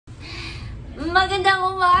Magandang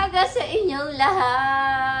umaga sa inyong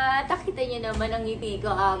lahat! Nakita nyo naman ang ngiti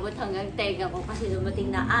ko abot hanggang tenga ko kasi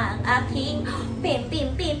dumating na ang aking pim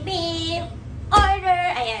order!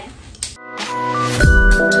 Ayan!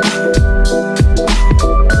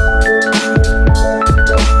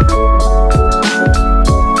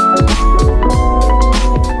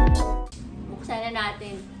 Buksan na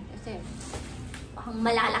natin kasi parang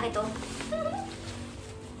malalaki to.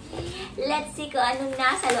 Let's see kung anong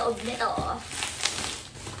nasa loob nito.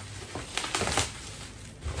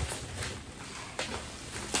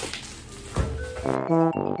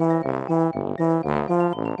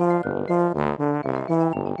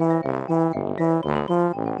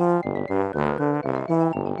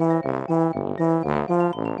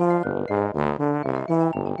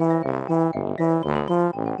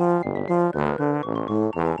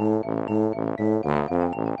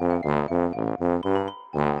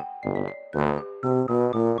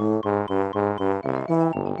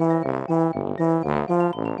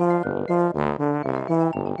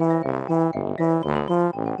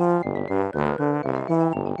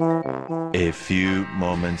 A few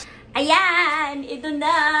moments. Ayan! Ito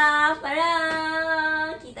na!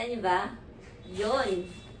 Parang! Kita niyo ba? Yun!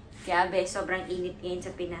 Grabe, sobrang init ngayon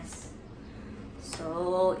sa Pinas.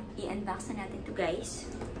 So, i-unbox na natin to guys.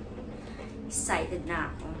 Excited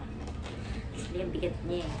na ako. Actually, ang bigat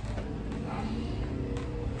niya eh.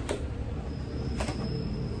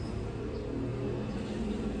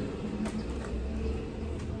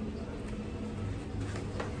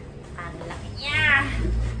 Ang laki niya!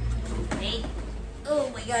 Wait. Oh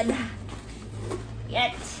my god.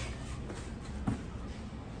 Yet.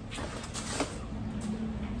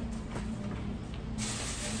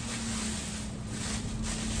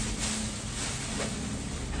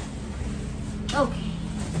 Okay.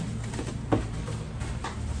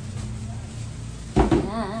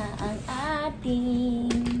 Ang ating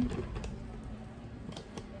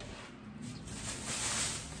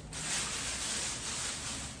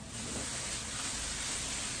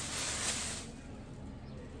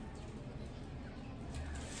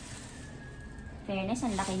fairness,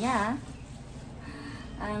 ang laki niya.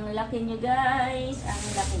 Ang laki niya guys. Ang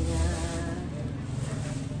laki niya.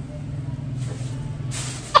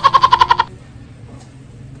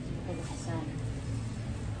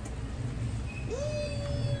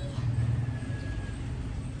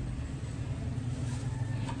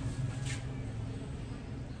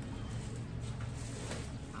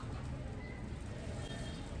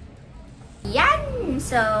 Yan!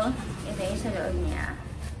 So, ito yung sa loob niya.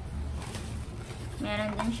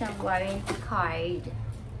 Meron din siyang warranty card.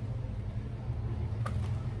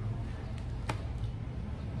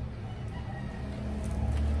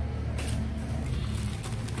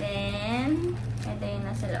 Then, ito yung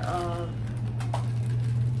nasa loob.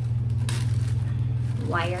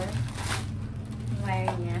 Wire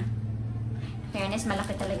niya. Fairness,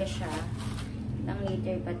 malaki talaga siya. Ilang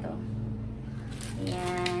liter pa to.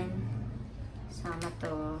 Ayan. Sama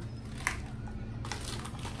to.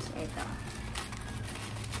 So, ito.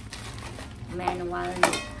 Manual.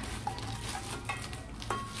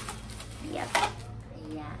 Yep.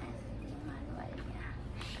 Ayan. Yung manual niya.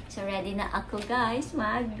 So, ready na ako guys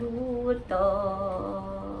magluto.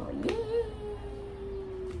 Yay!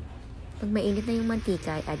 Pag mainit na yung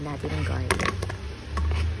mantika, add natin ang garlic.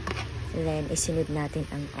 Then, isunod natin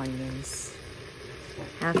ang onions.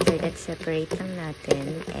 After that, separate lang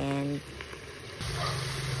natin and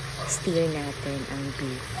stir natin ang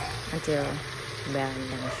beef until brown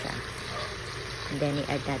lang siya. Then,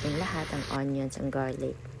 i-add natin lahat, ang onions, ang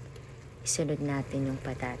garlic. Isunod natin yung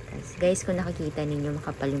patatas. Guys, kung nakikita ninyo,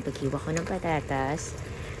 makapal yung paghiwa ko ng patatas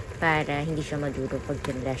para hindi siya maduro pag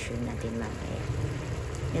pinressure natin mamaya.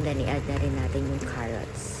 And then, i-add na rin natin yung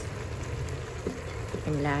carrots.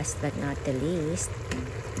 And last but not the least,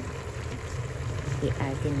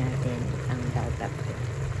 i-add din natin ang bell pepper.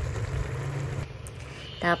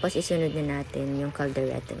 Tapos, isunod na natin yung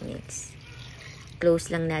caldereta mix.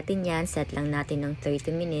 Close lang natin yan. Set lang natin ng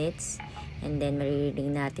 30 minutes. And then,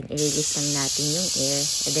 i-release lang natin yung air.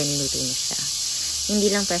 And then, luto na siya.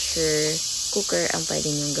 Hindi lang pressure cooker ang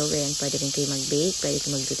pwede nyong gawin. Pwede rin kayo mag-bake. Pwede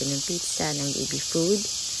kayo magluto ng pizza, ng baby food,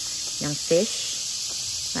 ng fish.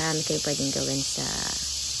 Marami kayo pwedeng gawin sa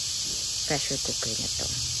pressure cooker na to.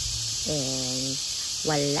 And,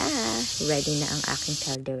 voila! Ready na ang aking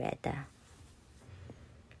caldereta.